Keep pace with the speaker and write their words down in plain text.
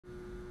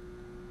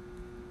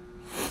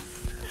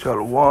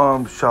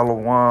Shalom,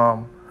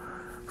 shalom.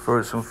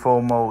 First and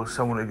foremost,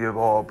 I want to give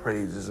all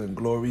praises and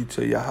glory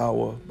to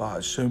Yahweh,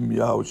 Bahashem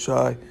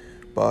Yahushai,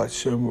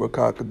 Bahashem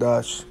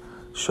Rakakadash,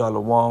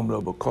 Shalom,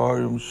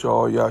 Labakarim,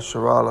 Shah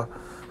Yasharala.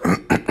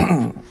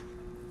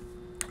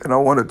 And I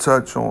want to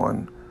touch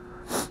on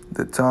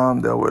the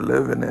time that we're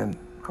living in,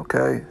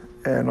 okay?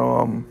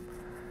 And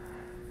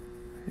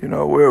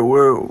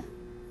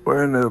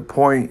we're in a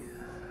point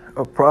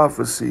of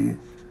prophecy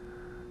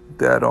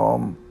that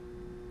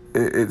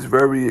it's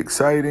very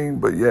exciting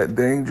but yet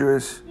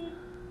dangerous,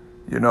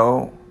 and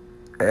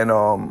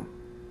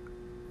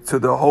to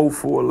the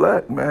hopeful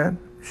elect, man,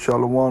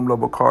 Shalom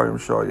Labakarim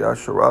Shah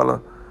Yasharala,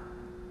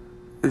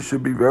 it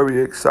should be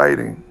very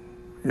exciting,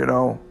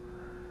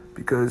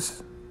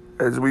 because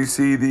as we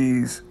see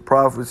these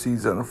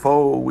prophecies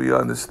unfold, we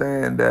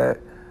understand that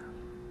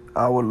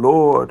our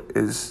Lord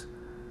is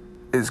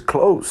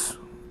close,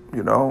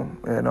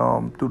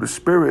 and through the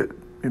Spirit,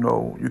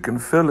 you can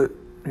feel it.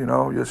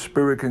 Your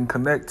spirit can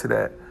connect to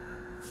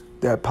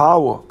that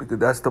power, because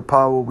that's the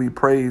power we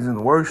praise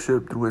and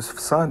worship through his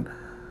son,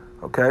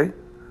 okay?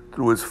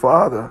 Through his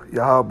father,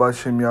 Yahweh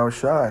Shem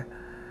Yahushai.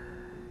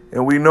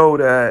 And we know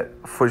that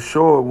for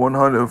sure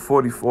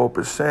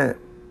 144%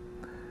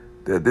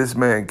 that this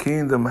man's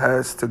kingdom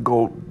has to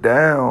go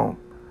down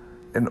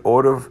in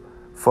order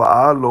for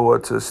our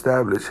Lord to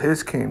establish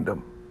his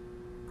kingdom,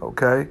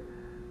 okay?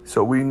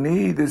 So we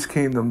need this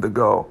kingdom to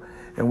go.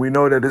 And we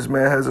know that this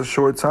man has a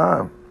short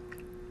time.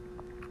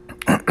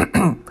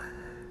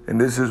 And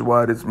this is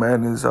why this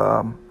man is,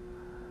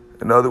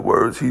 in other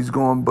words, he's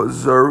going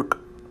berserk.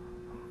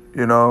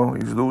 He's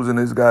losing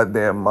his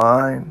goddamn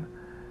mind.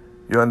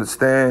 You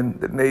understand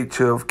the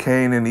nature of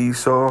Cain and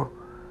Esau?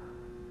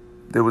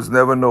 There was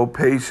never no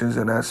patience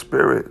in that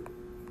spirit.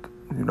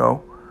 The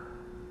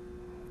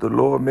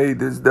Lord made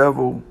this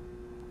devil,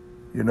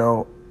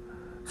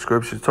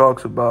 Scripture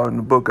talks about in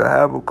the book of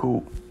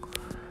Habakkuk,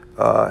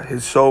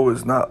 his soul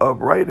is not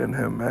upright in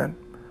him, man.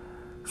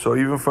 So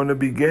even from the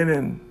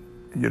beginning,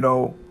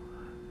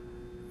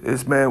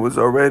 this man was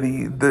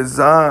already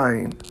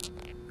designed,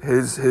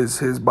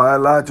 his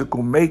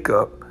biological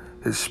makeup,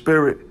 his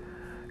spirit,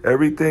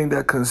 everything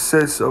that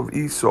consists of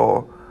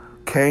Esau,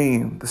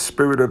 Cain, the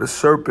spirit of the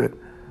serpent,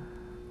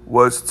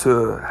 was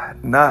to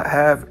not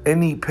have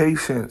any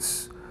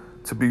patience,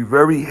 to be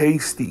very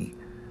hasty,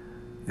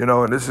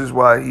 and this is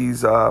why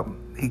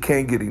he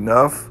can't get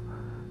enough.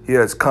 He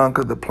has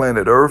conquered the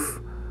planet Earth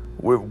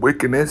with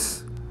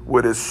wickedness,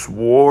 with his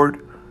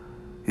sword.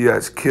 He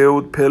has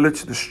killed,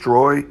 pillaged,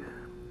 destroyed.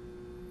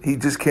 He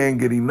just can't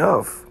get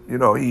enough.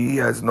 He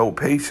has no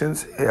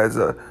patience. He has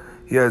a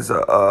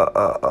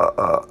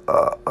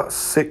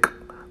sick,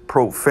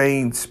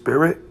 profane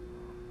spirit.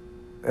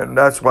 And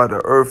that's why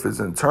the earth is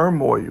in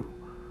turmoil.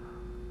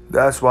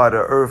 That's why the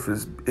earth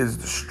is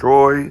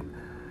destroyed.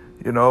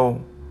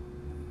 The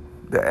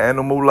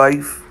animal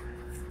life,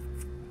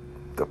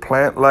 the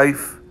plant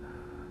life,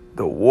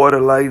 the water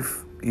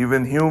life,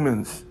 even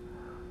humans,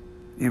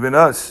 even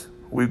us,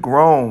 we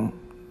grown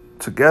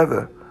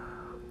together.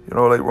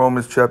 Like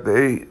Romans chapter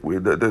 8,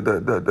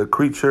 the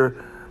creature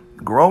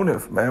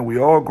groaneth, man. We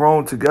all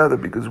grown together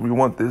because we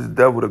want this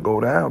devil to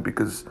go down,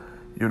 because,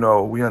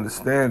 we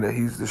understand that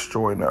he's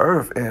destroying the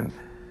earth. And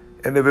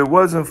if it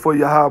wasn't for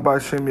Yahweh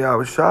Shem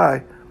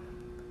Yahushai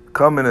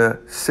coming to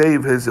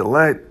save his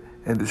elect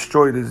and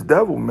destroy this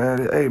devil,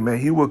 man, hey, man,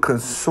 he would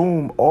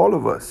consume all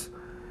of us.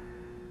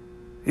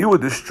 He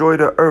would destroy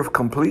the earth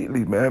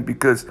completely, man,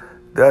 because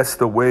that's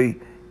the way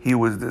he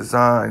was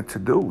designed to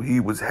do. He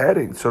was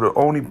heading. So the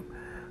only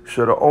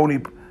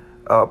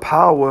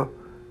power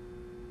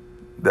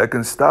that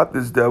can stop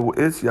this devil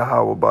is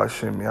Yahweh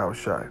B'Shem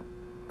Yahushai.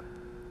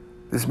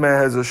 This man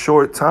has a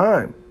short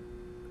time,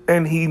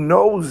 and he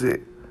knows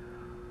it.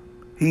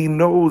 He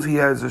knows he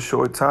has a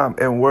short time,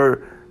 and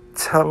we're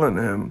telling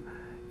him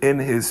in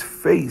his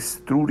face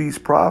through these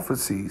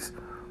prophecies.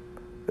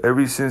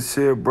 Every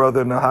sincere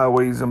brother in the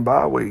highways and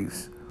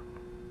byways,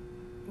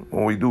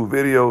 when we do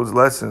videos,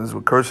 lessons,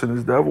 we're cursing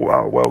this devil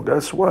out. Well,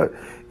 guess what?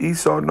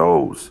 Esau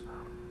knows.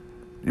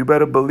 You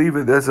better believe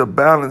it. There's a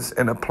balance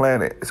in a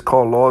planet. It's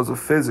called laws of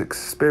physics,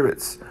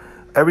 spirits.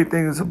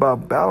 Everything is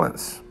about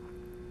balance.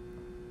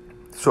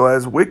 So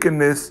as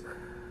wickedness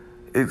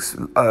is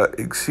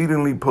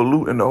exceedingly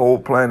polluting the whole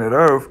planet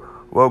Earth,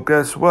 well,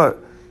 guess what?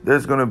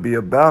 There's going to be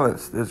a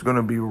balance. There's going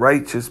to be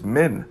righteous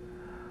men.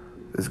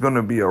 There's going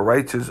to be a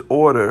righteous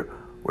order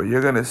where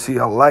you're going to see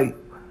a light.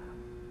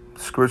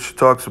 Scripture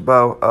talks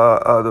about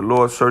the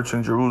Lord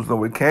searching Jerusalem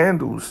with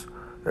candles.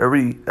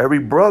 Every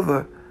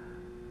brother,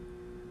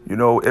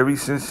 every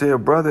sincere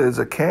brother is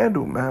a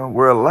candle, man.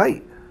 We're a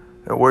light,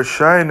 and we're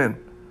shining.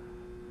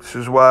 This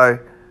is why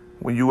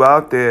when you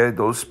out there,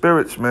 those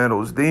spirits, man,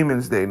 those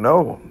demons, they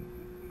know.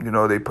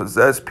 They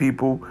possess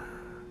people.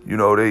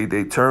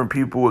 They turn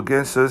people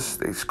against us.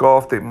 They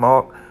scoff, they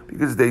mock,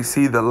 because they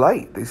see the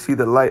light. They see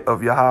the light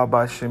of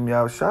Yahweh Shem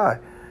Yahushai.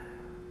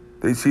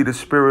 They see the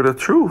spirit of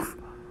truth.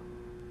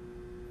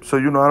 So,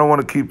 I don't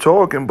want to keep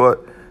talking,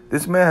 but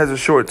this man has a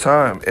short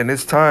time, and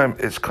his time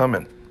is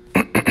coming.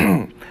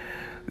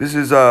 This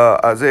is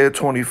Isaiah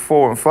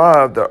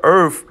 24:5. The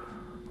earth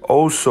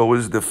also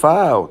is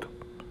defiled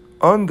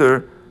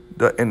under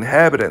the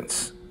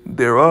inhabitants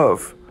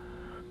thereof,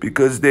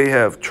 because they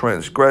have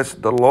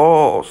transgressed the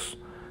laws,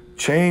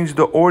 changed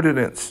the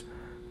ordinance,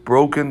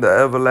 broken the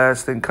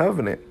everlasting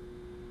covenant.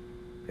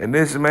 And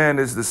this man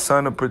is the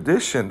son of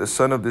perdition, the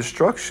son of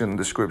destruction,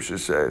 the scripture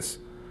says.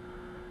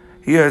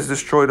 He has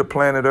destroyed the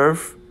planet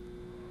Earth.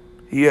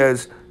 He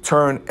has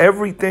turned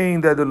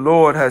everything that the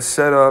Lord has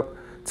set up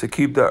to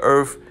keep the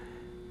earth,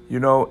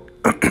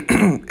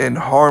 in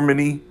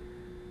harmony.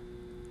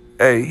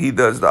 Hey, he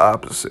does the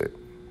opposite.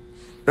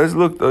 Let's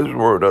look this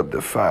word up,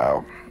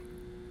 defile,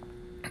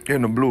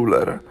 in the blue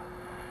letter.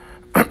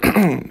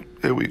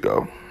 Here we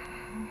go.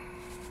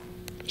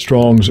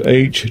 Strong's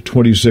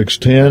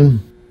H2610.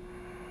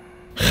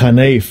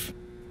 Chanef.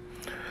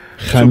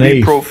 To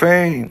be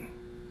profane.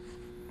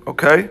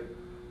 Okay?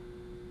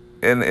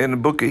 And in the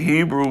book of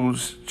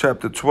Hebrews,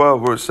 chapter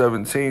 12, verse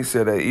 17,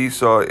 said that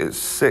Esau is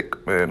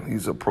sick, man.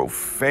 He's a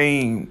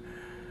profane,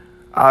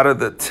 out of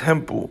the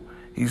temple.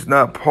 He's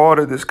not part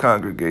of this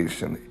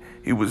congregation.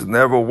 He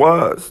never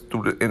was.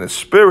 In the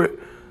spirit,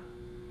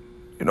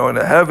 in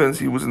the heavens,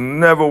 he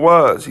never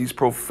was. He's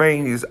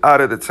profane. He's out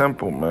of the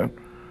temple, man.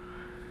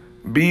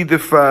 Be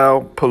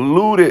defiled,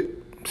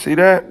 polluted. See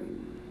that?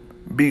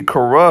 Be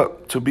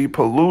corrupt, to be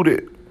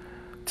polluted,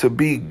 to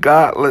be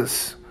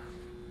godless.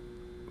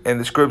 And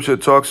the scripture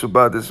talks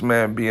about this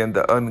man being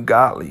the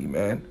ungodly,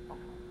 man.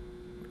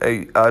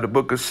 The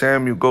book of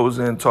Samuel goes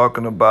in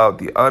talking about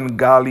the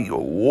ungodly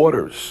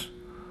waters.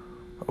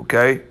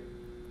 Okay?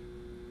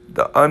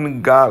 The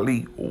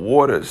ungodly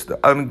waters, the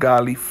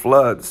ungodly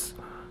floods,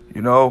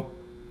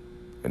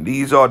 And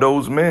these are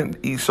those men,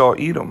 Esau,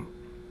 Edom.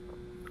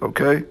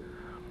 Okay?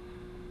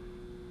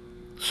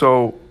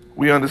 So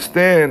we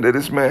understand that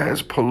this man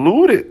has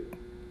polluted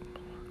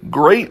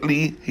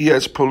greatly. He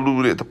has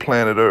polluted the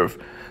planet Earth.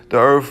 The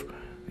earth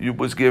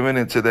was given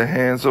into the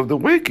hands of the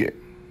wicked.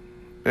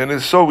 And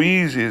it's so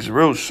easy. It's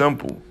real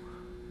simple.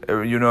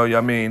 Who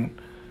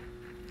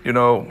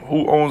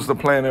owns the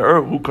planet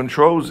Earth? Who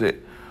controls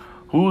it?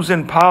 Who's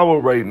in power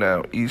right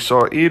now?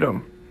 Esau,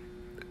 Edom.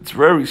 It's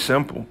very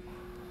simple.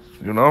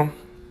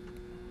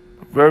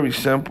 Very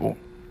simple.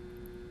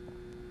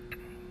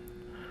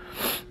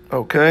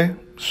 Okay?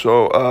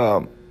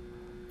 So,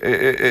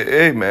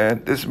 hey,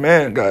 man, this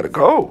man got to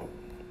go.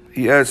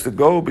 He has to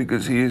go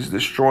because he is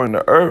destroying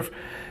the earth.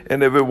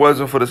 And if it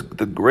wasn't for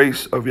the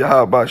grace of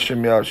Yahweh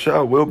Hashem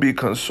Yahushua, we'll be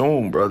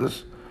consumed,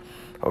 brothers.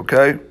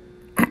 Okay?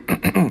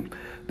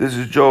 This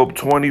is Job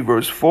 20,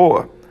 verse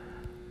 4.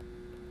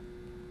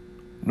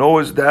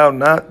 Knowest thou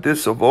not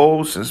this of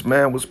old, since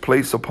man was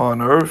placed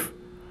upon earth,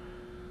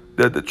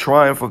 that the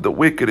triumph of the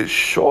wicked is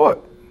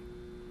short?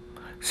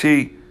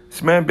 See,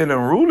 this man been in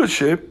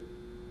rulership,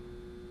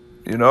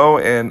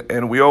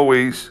 and we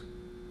always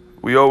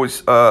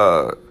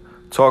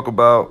talk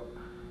about,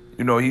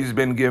 he's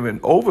been given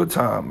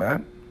overtime,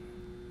 man.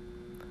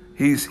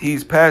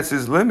 He's past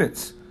his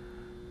limits,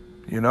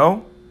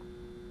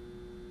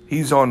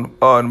 He's on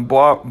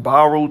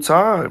borrowed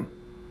time.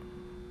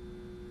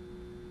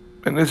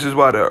 And this is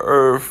why the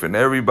earth and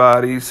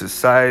everybody,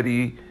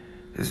 society,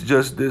 is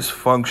just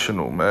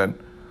dysfunctional, man.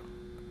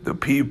 The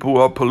people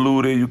are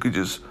polluted. You could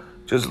just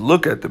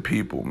look at the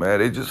people, man.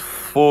 They're just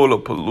full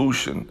of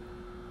pollution.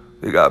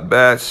 They got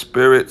bad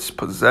spirits,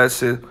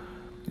 possessive.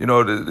 The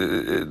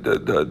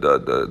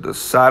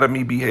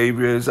sodomy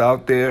behavior is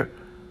out there.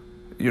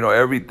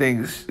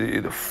 Everything's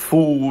the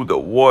food, the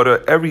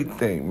water,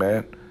 everything,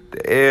 man.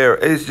 The air,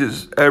 it's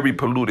just every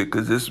polluted,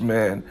 because this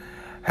man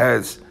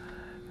has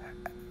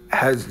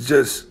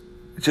just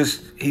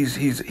he's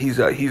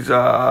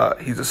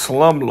a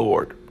slum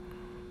lord.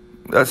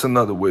 That's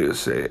another way to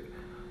say it.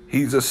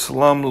 He's a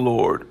slum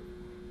lord,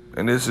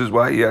 and this is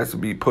why he has to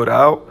be put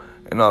out.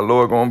 And our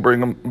Lord gonna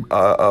bring him,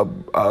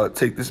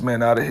 take this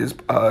man out of his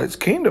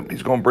kingdom.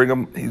 He's gonna bring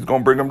him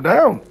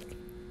down.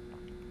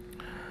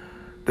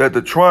 That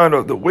the triumph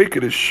of the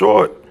wicked is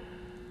short,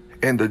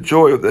 and the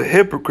joy of the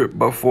hypocrite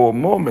but for a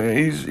moment.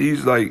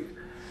 He's the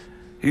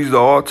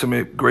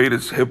ultimate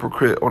greatest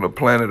hypocrite on the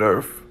planet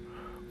Earth.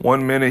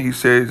 1 minute he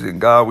says, "In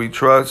God we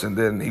trust," and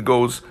then he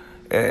goes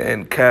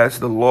and casts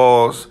the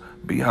laws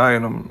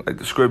behind him, like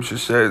the scripture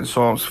said in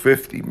Psalms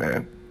 50,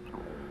 man.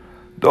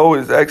 Though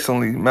his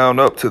excellency mount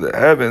up to the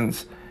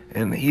heavens,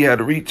 and he had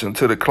to reach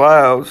into the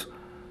clouds,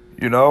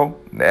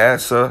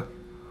 NASA,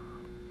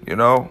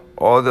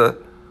 all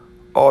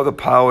the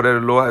power that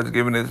the Lord has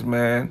given this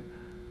man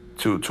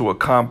to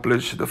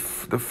accomplish the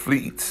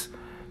fleets,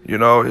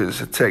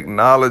 his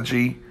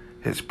technology,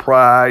 his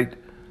pride.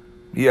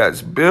 He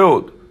has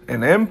built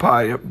an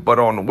empire, but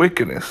on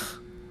wickedness.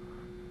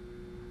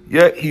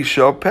 Yet he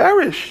shall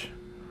perish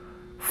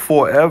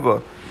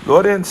forever.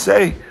 Lord didn't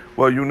say,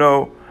 well,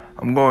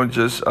 I'm going to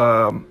just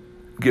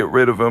get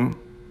rid of him.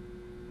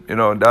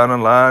 Down the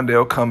line,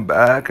 they'll come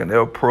back and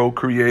they'll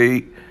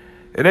procreate.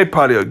 And they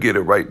probably will get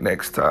it right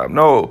next time.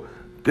 No,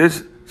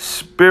 this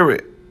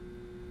spirit,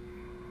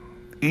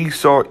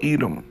 Esau,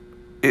 Edom,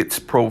 it's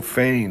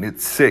profane,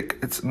 it's sick,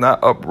 it's not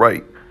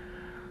upright.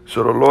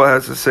 So the Lord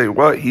has to say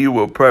what? He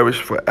will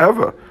perish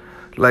forever,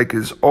 like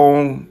his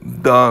own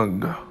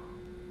dung.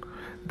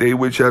 They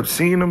which have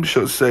seen him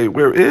shall say,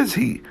 where is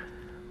he?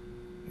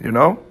 You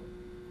know?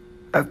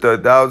 After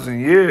 1,000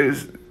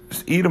 years,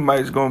 Edomite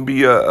is going to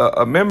be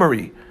a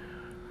memory.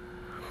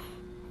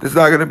 There's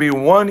not going to be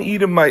one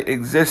Edomite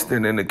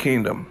existing in the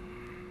kingdom.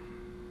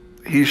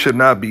 He should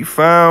not be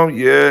found.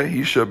 Yeah,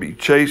 he shall be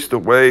chased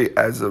away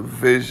as a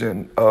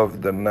vision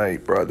of the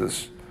night,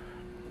 brothers.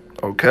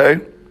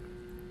 Okay?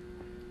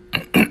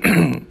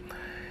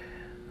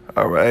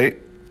 All right.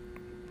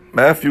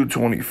 Matthew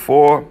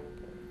 24,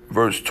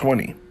 verse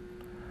 20.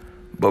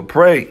 But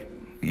pray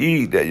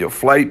ye that your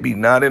flight be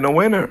not in the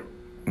winter,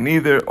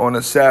 neither on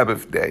a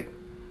Sabbath day.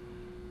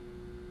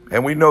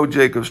 And we know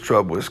Jacob's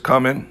trouble is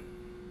coming.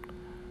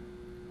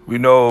 We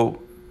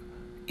know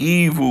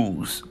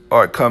evils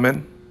are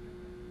coming.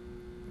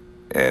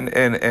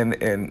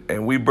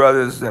 And we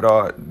brothers that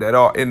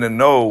are in the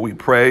know, we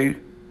pray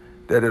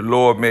that the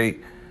Lord may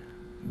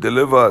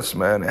deliver us,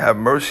 man, and have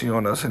mercy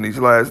on us in these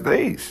last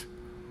days.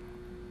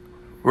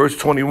 Verse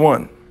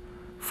 21.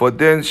 For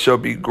then shall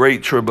be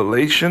great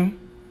tribulation,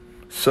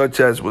 such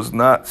as was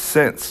not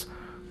since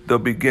the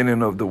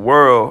beginning of the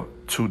world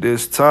to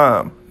this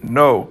time,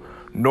 no,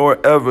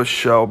 nor ever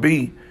shall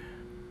be.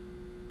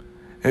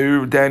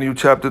 And Daniel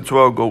chapter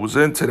 12 goes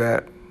into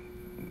that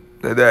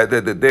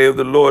the day of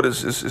the Lord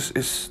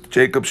is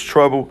Jacob's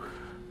trouble.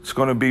 It's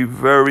going to be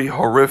very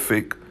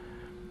horrific.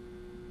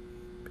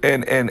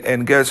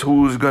 And guess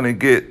who's going to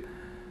get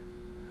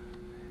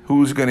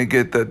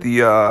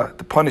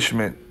the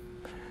punishment?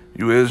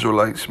 You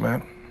Israelites,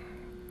 man.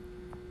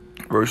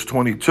 Verse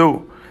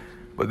 22.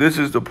 But this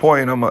is the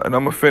point, I'm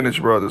going to finish,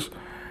 brothers.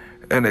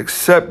 And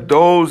except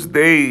those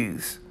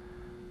days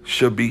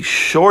shall be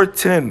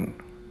shortened,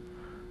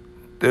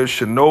 there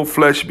shall no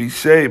flesh be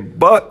saved,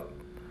 but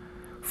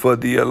for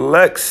the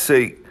elect's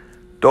sake,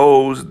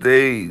 those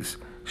days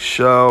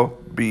shall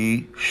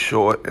be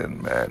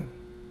shortened, man.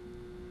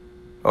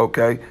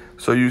 Okay,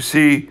 so you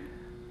see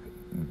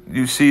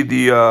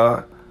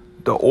the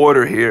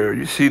order here.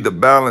 You see the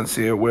balance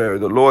here, where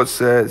the Lord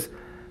says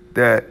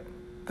that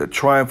the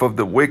triumph of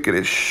the wicked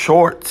is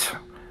short,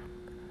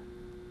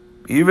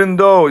 even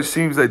though it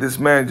seems like this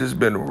man just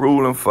been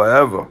ruling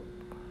forever.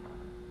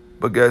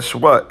 But guess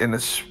what? In the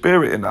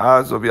spirit, in the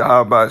eyes of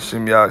Yahweh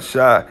Hashem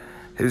Yahushua,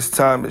 his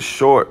time is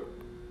short.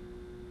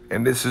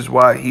 And this is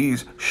why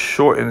he's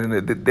shortening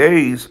the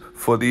days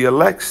for the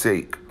elect's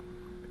sake.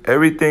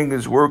 Everything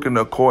is working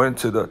according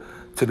to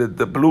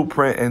the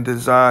blueprint and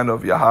design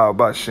of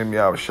Yahweh Hashem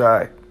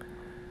Yahushua.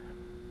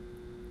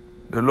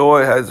 The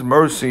Lord has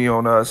mercy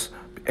on us,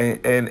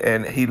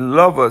 and he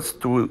loves us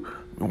through.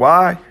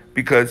 Why?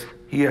 Because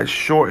he has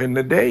shortened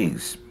the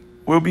days.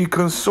 We'll be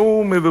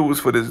consumed if it was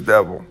for this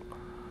devil.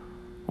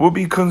 We'll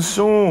be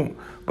consumed.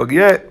 But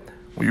yet,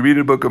 when you read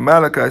the book of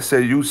Malachi, it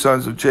says, you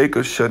sons of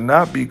Jacob shall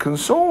not be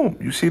consumed.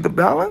 You see the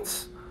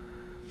balance?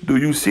 Do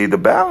you see the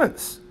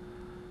balance?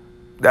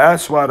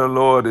 That's why the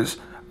Lord is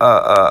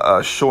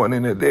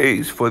shortening the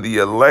days for the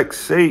elect's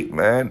sake,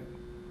 man.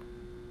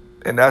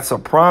 And that's a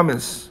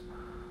promise.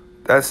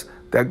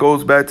 That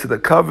goes back to the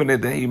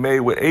covenant that he made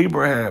with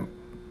Abraham.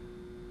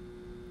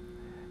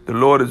 The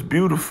Lord is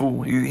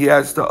beautiful. He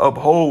has to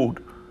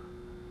uphold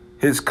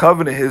his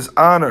covenant, his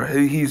honor.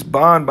 He's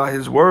bound by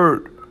his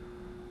word.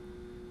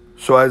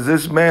 So as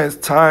this man's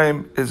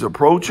time is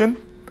approaching,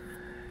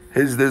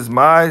 his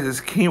demise,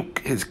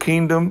 his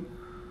kingdom,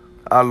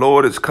 our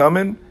Lord is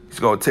coming. He's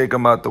going to take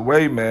him out the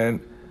way,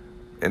 man.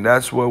 And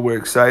that's what we're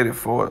excited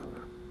for.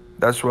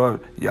 That's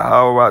what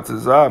Yahweh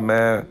Ratazah,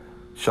 man.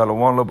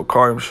 Shalom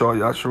Labakarim Shah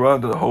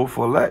Yashua, the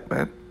hopeful elect,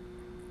 man.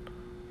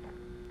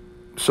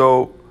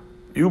 So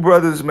you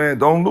brothers, man,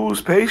 don't lose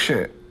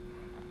patience.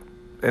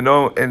 And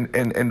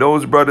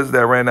those brothers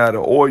that ran out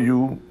of oil,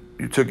 you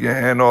took your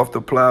hand off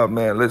the plow,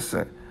 man.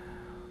 Listen,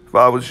 if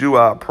I was you,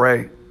 I'd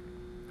pray.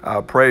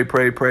 I'd pray.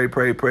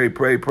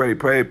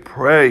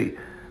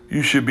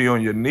 You should be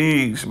on your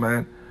knees,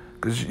 man,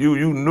 because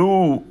you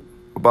knew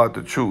about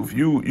the truth.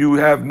 You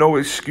have no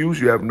excuse.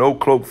 You have no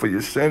cloak for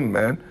your sin,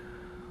 man.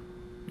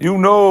 You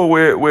know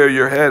where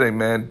you're heading,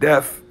 man.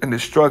 Death and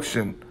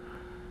destruction.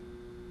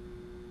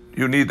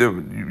 You need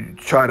to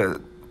try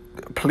to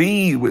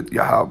plead with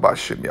Yahweh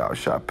Hashem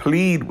Yahushua.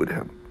 Plead with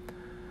him.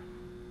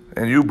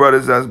 And you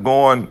brothers that's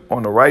going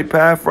on the right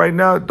path right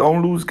now,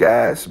 don't lose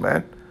gas,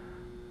 man.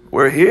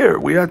 We're here.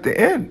 We're at the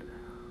end.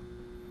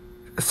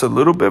 It's a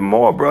little bit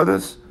more,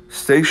 brothers.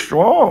 Stay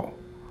strong.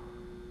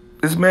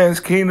 This man's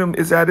kingdom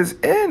is at its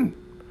end.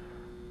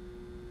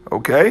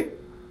 Okay?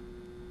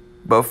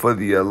 But for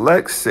the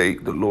elect's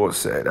sake, the Lord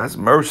said, that's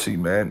mercy,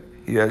 man.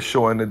 He has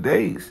shown the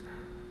days.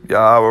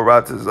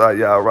 Yahweh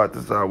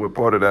Ratazah, we're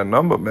part of that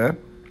number, man.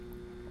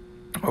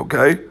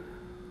 Okay?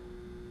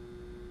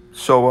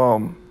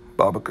 So,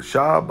 Baba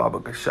Kasha,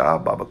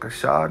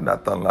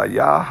 Nathan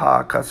Laya,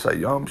 Ha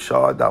Kasayam,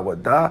 Shah,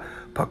 Dawada,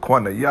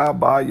 Pakwana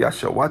Yaba,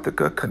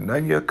 Yashawataka,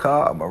 Kananya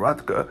Ka,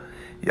 Amaratka,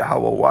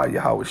 Yahweh,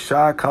 Yahweh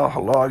Shah, Ka,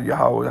 Halal,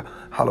 Yahweh,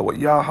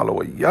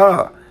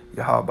 Halawaya,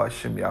 Yahweh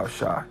Shim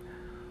Yahushua.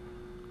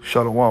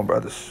 Shalom,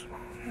 brothers.